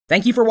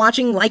Thank you for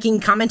watching,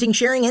 liking, commenting,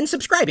 sharing, and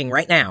subscribing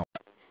right now.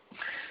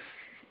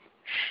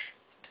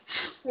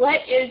 What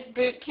is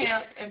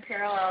BootCamp and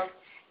Parallels,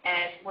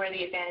 and what are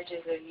the advantages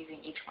of using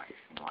each one?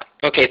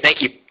 Okay,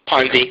 thank you,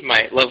 Ponzi,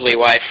 my lovely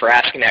wife, for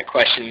asking that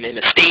question in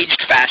a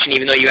staged fashion,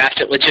 even though you asked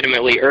it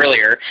legitimately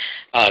earlier.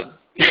 You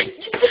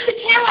put the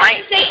camera on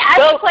and say, ask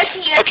the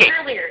question you asked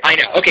earlier. I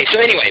know. Okay, so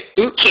anyway,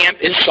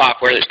 BootCamp is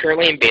software that's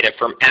currently in beta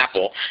from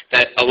Apple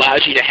that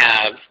allows you to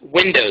have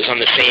Windows on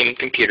the same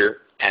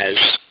computer as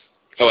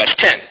OS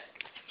X.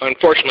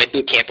 Unfortunately,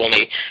 BootCamp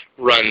only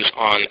runs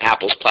on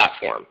Apple's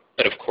platform.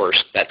 But of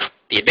course, that's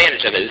the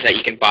advantage of it, is that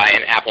you can buy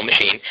an Apple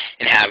machine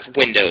and have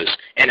Windows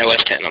and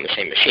OS X on the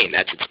same machine.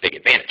 That's its big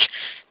advantage.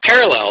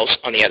 Parallels,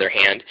 on the other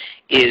hand,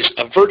 is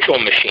a virtual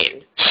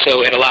machine.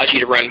 So it allows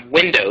you to run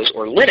Windows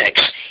or Linux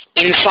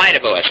inside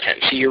of OS X.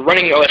 So you're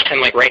running OS X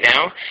like right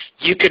now,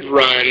 you could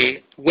run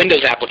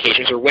Windows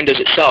applications or Windows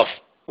itself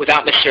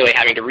without necessarily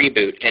having to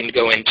reboot and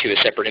go into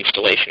a separate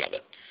installation of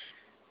it.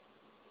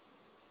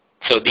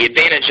 So the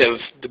advantage of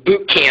the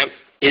BootCamp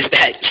is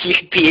that you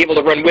could be able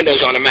to run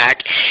Windows on a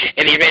Mac,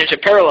 and the advantage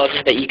of Parallels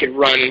is that you could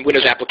run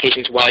Windows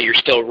applications while you're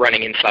still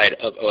running inside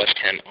of OS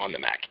X on the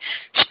Mac.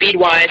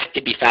 Speed-wise,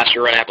 it'd be faster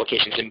to run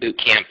applications in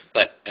BootCamp,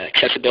 but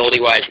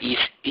accessibility-wise,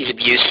 ease of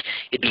use,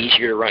 it'd be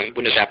easier to run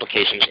Windows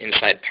applications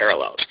inside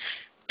Parallels.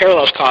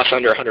 Parallels costs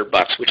under $100,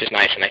 which is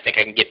nice, and I think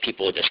I can give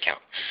people a discount.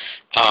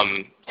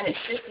 And it's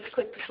just as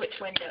quick to switch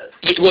Windows.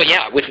 Well,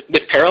 yeah, with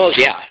Parallels,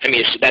 yeah. I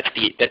mean, that's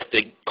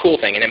the cool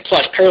thing. And then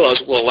plus,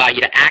 Parallels will allow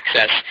you to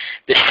access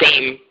the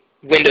same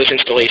Windows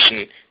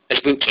installation as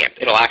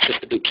BootCamp. It'll access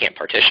the BootCamp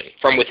partition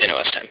from within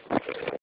OS X.